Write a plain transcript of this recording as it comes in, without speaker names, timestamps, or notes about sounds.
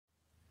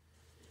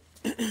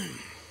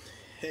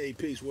Hey,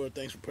 peace world.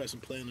 Thanks for pressing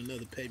play on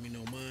another Pay Me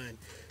No Mind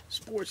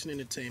sports and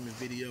entertainment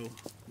video.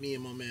 Me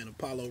and my man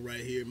Apollo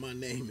right here. My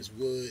name is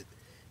Wood.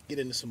 Get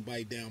into some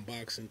bite down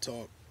boxing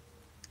talk.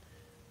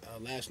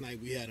 Last night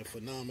we had a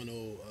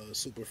phenomenal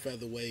super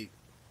featherweight,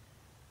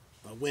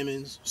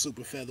 women's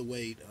super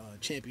featherweight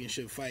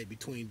championship fight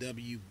between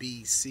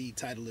WBC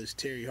titleist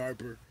Terri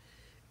Harper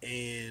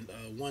and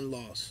one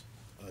loss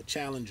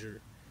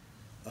challenger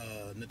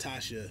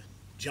Natasha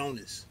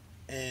Jonas.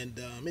 And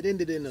it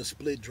ended in a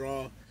split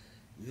draw,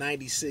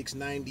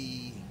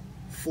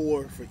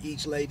 96-94 for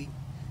each lady,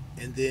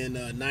 and then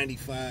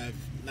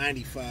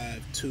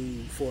 95-95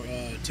 for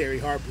Terri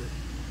Harper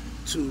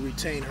to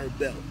retain her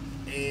belt.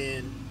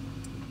 And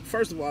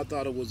first of all, I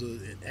thought it was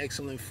an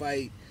excellent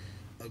fight,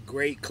 a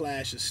great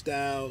clash of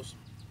styles,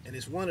 and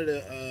it's one of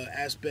the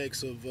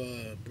aspects of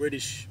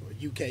British or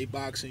UK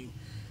boxing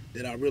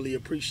that I really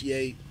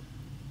appreciate.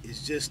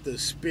 It's just the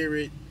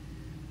spirit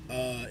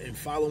and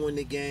following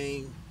the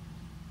game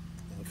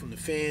from the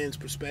fans'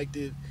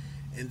 perspective,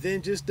 and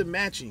then just the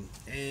matching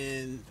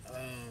and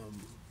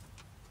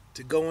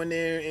to go in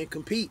there and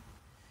compete.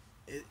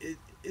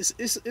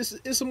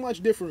 It's a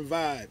much different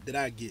vibe that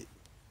I get,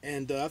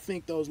 and I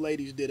think those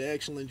ladies did an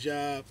excellent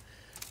job.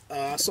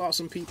 I saw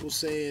some people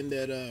saying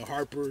that that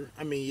Harper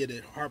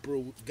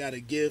got a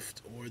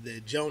gift or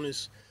that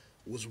Jonas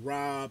was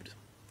robbed,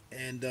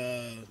 and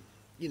a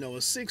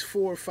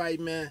 6-4 fight,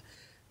 man.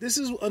 This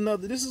is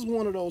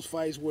one of those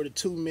fights where the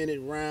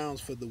 2-minute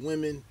rounds for the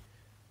women,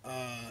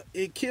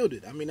 it killed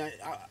it. I mean,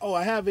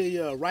 I have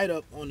a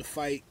write-up on the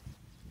fight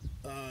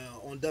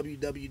on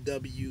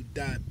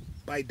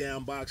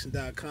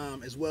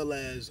www.bitedownboxing.com, as well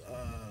as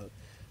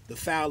the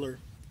Fowler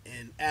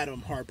and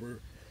Adam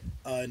Harper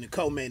in the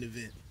co-main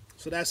event.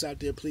 So that's out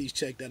there. Please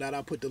check that out.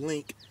 I'll put the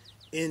link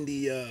in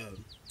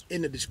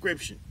the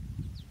description.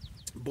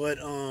 But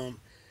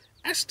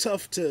that's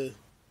tough to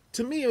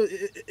me.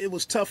 It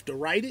was tough to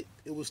write it.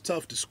 It was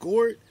tough to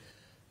score it.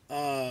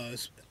 I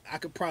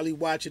could probably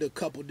watch it a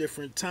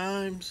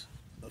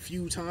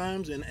few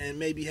times, and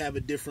maybe have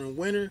a different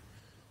winner.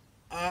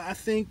 I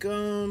think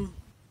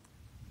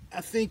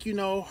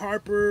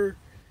Harper,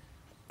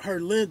 her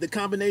length, the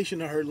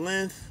combination of her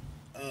length,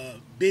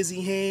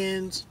 busy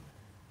hands,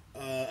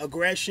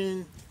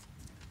 aggression,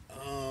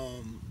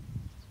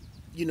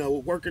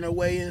 working her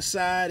way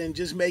inside and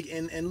just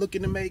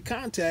looking to make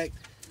contact.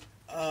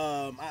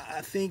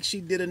 I think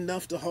she did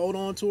enough to hold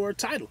on to her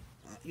title.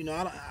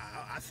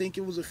 I think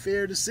it was a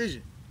fair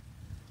decision.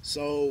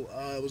 So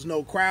there was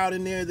no crowd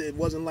in there. It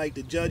wasn't like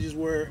the judges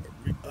were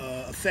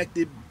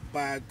affected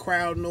by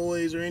crowd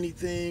noise or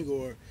anything,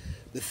 or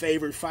the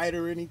favorite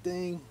fighter or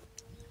anything.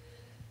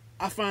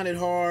 I find it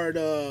hard,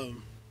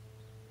 and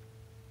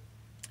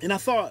I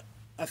thought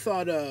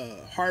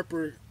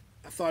Harper.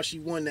 I thought she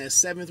won that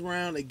 7th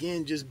round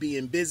again, just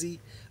being busy,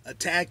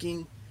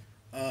 attacking,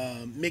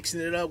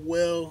 mixing it up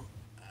well.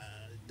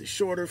 The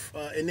shorter,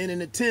 and then in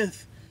the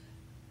 10th.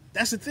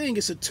 That's the thing.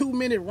 It's a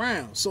 2-minute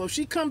round. So if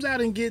she comes out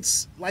and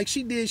gets like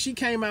she did, she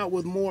came out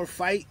with more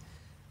fight,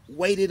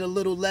 waited a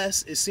little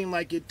less. It seemed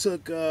like it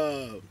took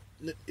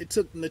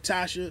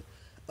Natasha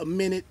a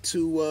minute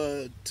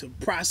to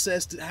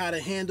process how to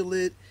handle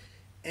it,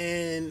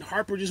 and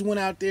Harper just went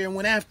out there and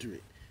went after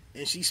it,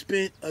 and she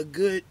spent a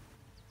good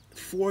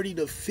 40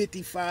 to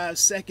 55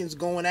 seconds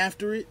going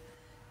after it,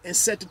 and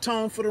set the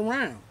tone for the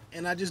round.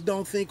 And I just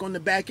don't think on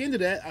the back end of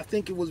that, I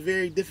think it was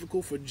very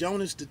difficult for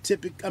Jonas to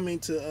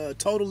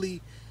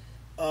totally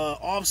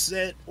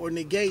offset or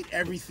negate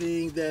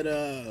everything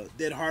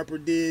that Harper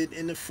did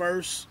in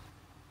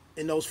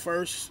those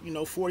first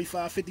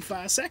 45,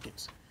 55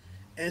 seconds.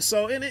 And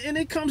so, and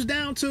it comes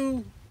down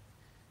to,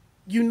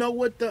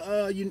 what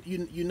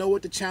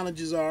the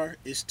challenges are.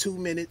 It's 2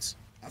 minutes.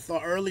 I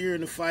thought earlier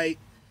in the fight,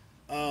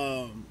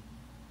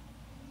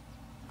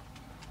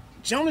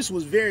 Jonas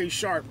was very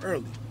sharp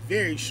early,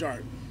 very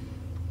sharp.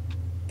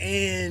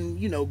 And,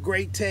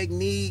 great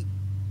technique.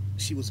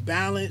 She was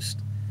balanced.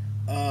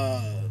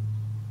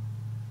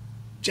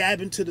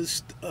 Jabbing to the,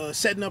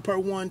 setting up her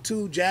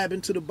 1-2,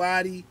 jabbing to the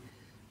body.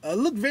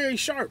 Looked very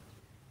sharp.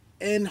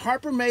 And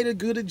Harper made a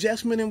good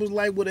adjustment and was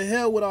like, "What the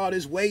hell with all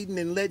this waiting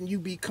and letting you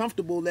be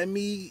comfortable? Let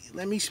me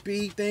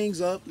speed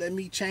things up. Let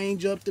me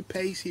change up the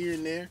pace here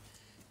and there.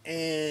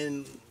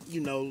 And,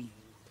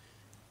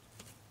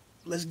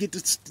 let's get to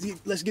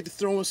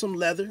throwing some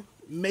leather.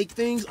 Make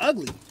things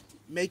ugly.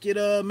 Make it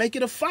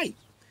a fight."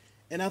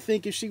 And I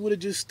think if she would have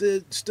just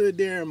stood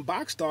there and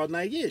boxed all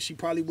night, yeah, she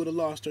probably would have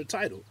lost her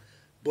title.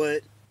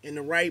 But in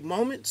the right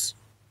moments,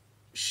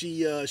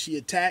 she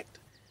attacked.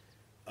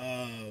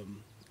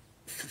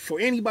 For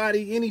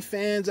anybody, any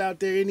fans out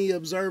there, any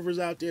observers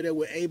out there that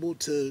were able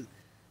to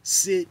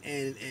sit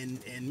and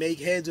make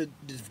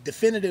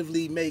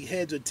definitively make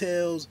heads or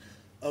tails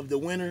of the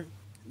winner,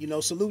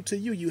 salute to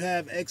you. You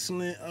have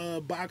excellent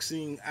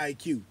boxing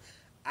IQ.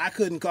 I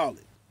couldn't call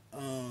it.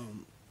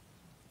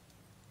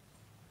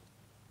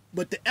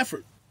 But the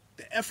effort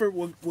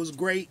was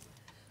great.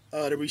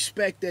 The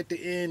respect at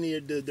the end,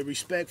 the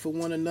respect for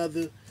one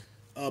another,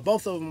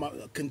 Both of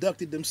them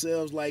conducted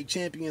themselves like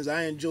champions.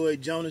 I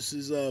enjoyed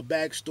Jonas's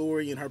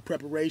backstory and her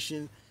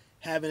preparation,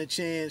 having a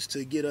chance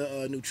to get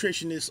a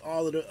nutritionist,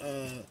 all of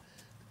the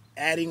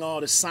adding all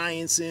the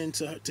science in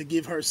to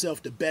give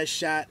herself the best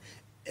shot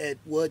at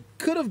what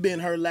could have been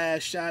her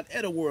last shot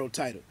at a world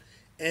title,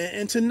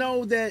 and to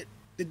know that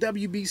the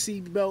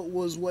WBC belt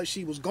was what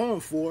she was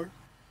going for,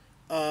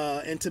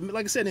 and to,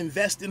 like I said,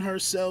 invest in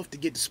herself, to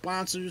get the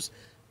sponsors.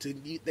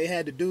 They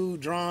had the dude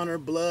drawing her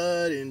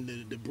blood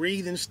and the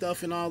breathing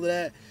stuff and all of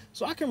that.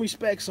 So I can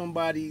respect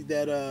somebody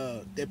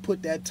that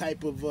put that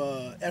type of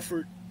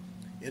effort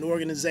and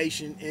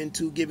organization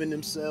into giving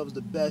themselves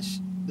the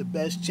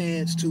best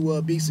chance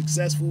to be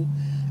successful.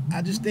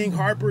 I just think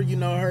Harper, you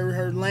know,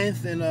 her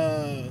length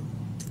and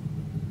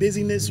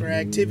busyness, her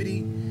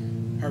activity,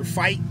 her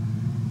fight,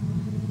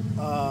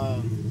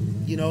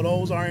 you know,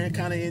 those are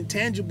kind of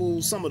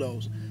intangibles. Some of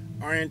those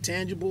are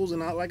intangibles,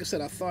 and like I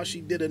said, I thought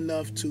she did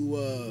enough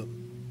to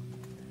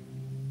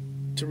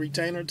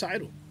retain her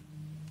title,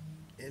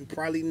 and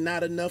probably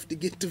not enough to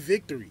get the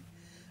victory.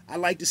 I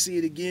like to see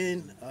it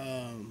again.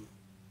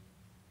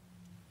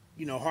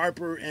 You know,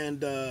 Harper and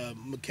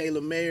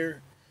Michaela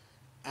Mayer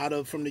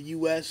from the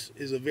U.S.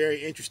 is a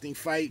very interesting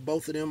fight.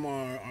 Both of them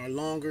are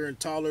longer and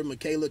taller.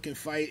 Michaela can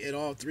fight at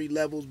all three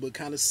levels, but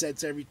kind of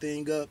sets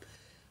everything up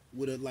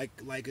with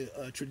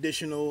a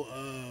traditional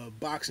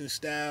boxing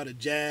style, the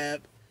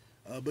jab.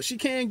 But she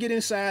can get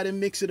inside and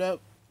mix it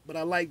up. But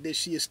I like that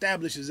she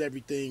establishes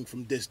everything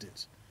from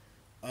distance.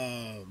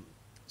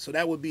 So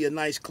that would be a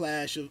nice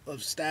clash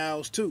of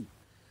styles too.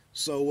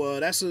 So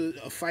that's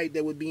a fight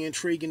that would be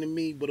intriguing to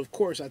me. But of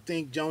course, I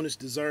think Jonas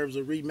deserves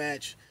a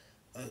rematch,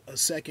 a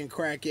second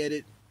crack at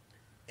it.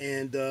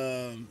 And,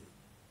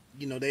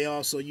 you know, they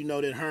also, you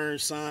know, that Hearn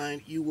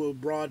signed Ewa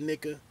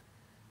Brodnicka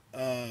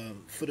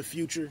for the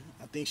future.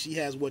 I think she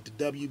has, what, the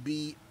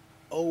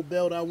WBO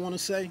belt, I want to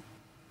say.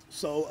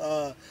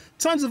 So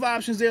tons of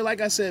options there.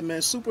 Like I said,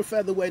 man, super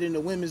featherweight in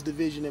the women's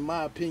division, in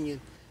my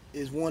opinion,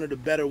 is one of the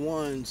better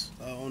ones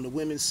on the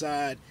women's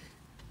side.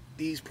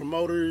 These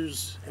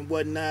promoters and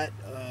whatnot,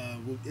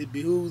 it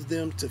behooves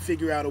them to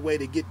figure out a way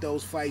to get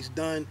those fights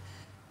done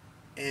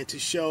and to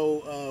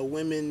show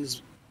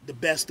the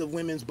best of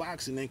women's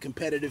boxing and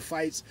competitive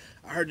fights.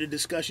 I heard the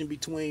discussion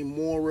between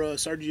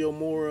Sergio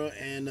Mora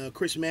and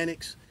Chris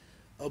Mannix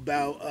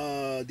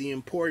about the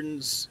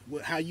importance,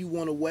 how you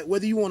want to weigh,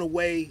 whether you want to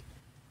weigh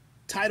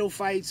title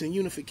fights and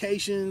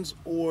unifications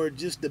or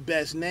just the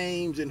best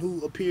names and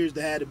who appears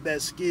to have the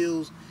best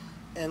skills.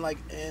 And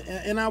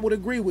I would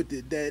agree with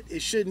it, that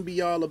it shouldn't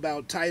be all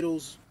about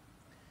titles.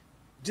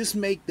 Just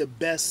make the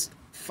best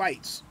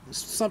fights. It's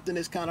something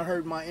that's kind of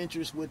hurt my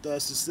interest with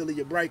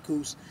Cecilia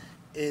Brækhus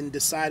in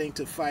deciding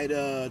to fight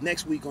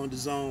next week on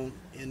DAZN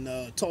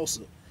in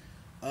Tulsa,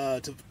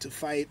 to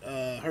fight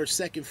her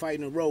second fight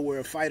in a row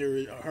where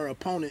her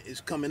opponent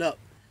is coming up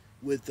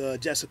with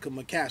Jessica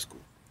McCaskill,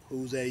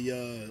 who's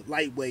a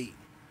lightweight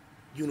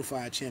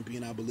unified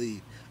champion, I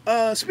believe.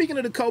 Speaking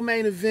of the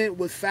co-main event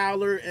with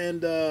Fowler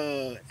and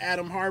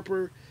Adam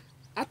Harper,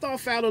 I thought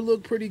Fowler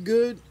looked pretty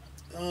good.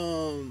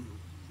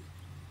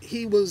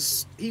 He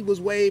was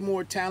way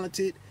more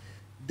talented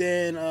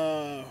than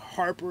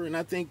Harper, and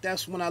I think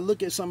that's when I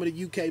look at some of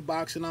the UK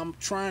boxing, I'm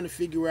trying to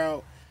figure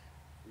out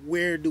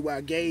where do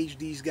I gauge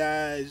these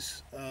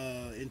guys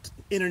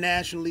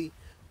internationally,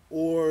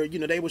 or, you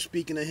know, they were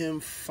speaking of him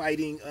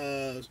fighting,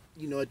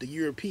 you know, at the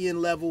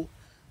European level.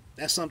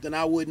 That's something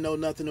I wouldn't know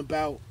nothing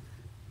about.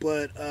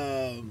 But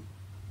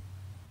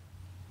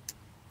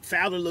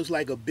Fowler looks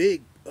like a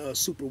big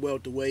super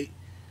welterweight,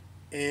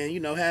 and, you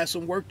know, has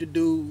some work to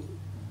do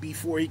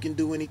before he can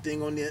do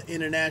anything on the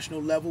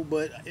international level.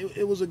 But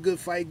it was a good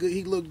fight. Good,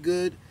 he looked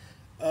good.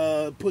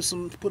 Put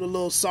a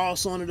little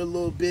sauce on it a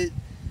little bit.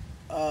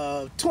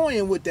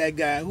 Toying with that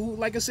guy who,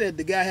 like I said,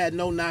 the guy had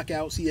no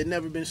knockouts. He had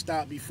never been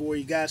stopped before.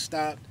 He got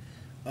stopped.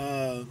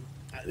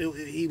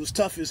 He was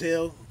tough as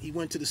hell. He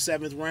went to the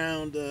 7th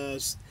round,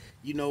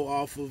 you know,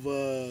 off of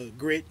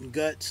grit and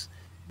guts.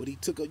 But he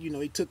took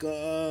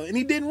and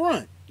he didn't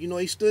run. You know,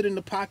 he stood in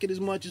the pocket as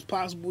much as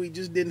possible. He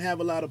just didn't have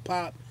a lot of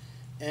pop.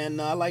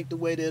 And I like the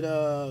way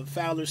that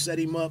Fowler set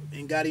him up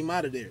and got him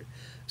out of there.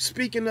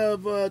 Speaking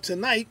of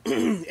tonight,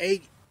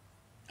 I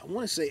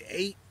want to say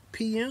 8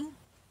 p.m.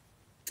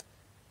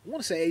 I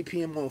want to say 8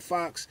 p.m. on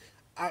Fox.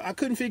 I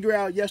couldn't figure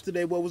out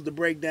yesterday what was the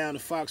breakdown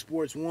of Fox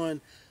Sports 1.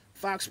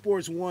 Fox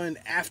Sports 1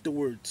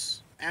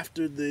 afterwards,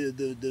 after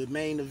the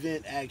main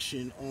event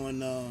action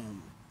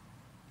on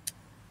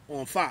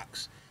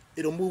Fox,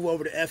 it'll move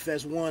over to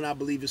FS1, I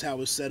believe is how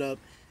it's set up,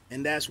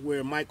 and that's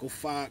where Michael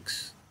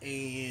Fox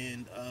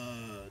and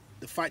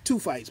two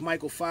fights,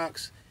 Michael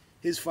Fox,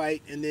 his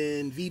fight, and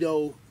then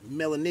Vito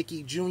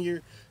Melanicki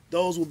Jr.,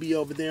 those will be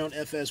over there on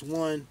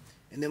FS1.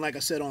 And then, like I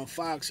said, on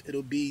Fox,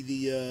 it'll be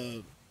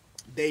the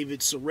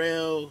David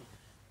Sorrell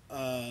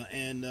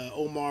and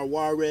Omar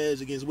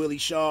Juarez against Willie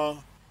Shaw.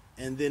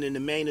 And then in the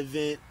main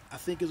event, I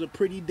think is a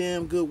pretty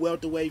damn good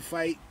welterweight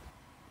fight.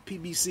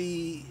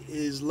 PBC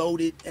is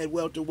loaded at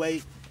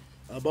welterweight.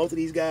 Both of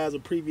these guys are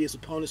previous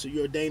opponents of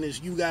Jordanis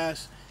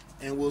Ugas.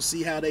 and we'll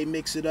see how they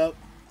mix it up.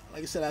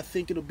 Like I said, I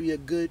think it'll be a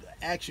good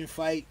action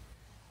fight.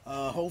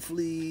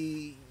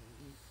 Hopefully,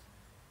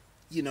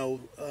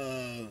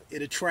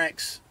 it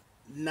attracts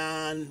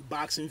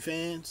non-boxing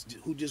fans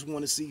who just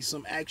want to see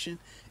some action,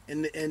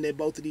 and that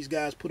both of these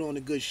guys put on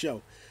a good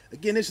show.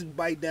 Again, this is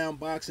Bite Down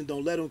Boxing.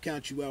 Don't let them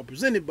count you out.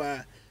 Presented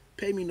by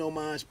Pay Me No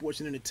Mind Sports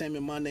and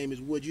Entertainment. My name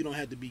is Wood. You don't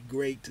have to be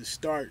great to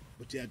start,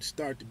 but you have to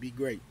start to be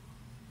great.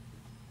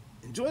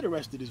 Enjoy the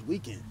rest of this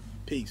weekend.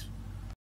 Peace.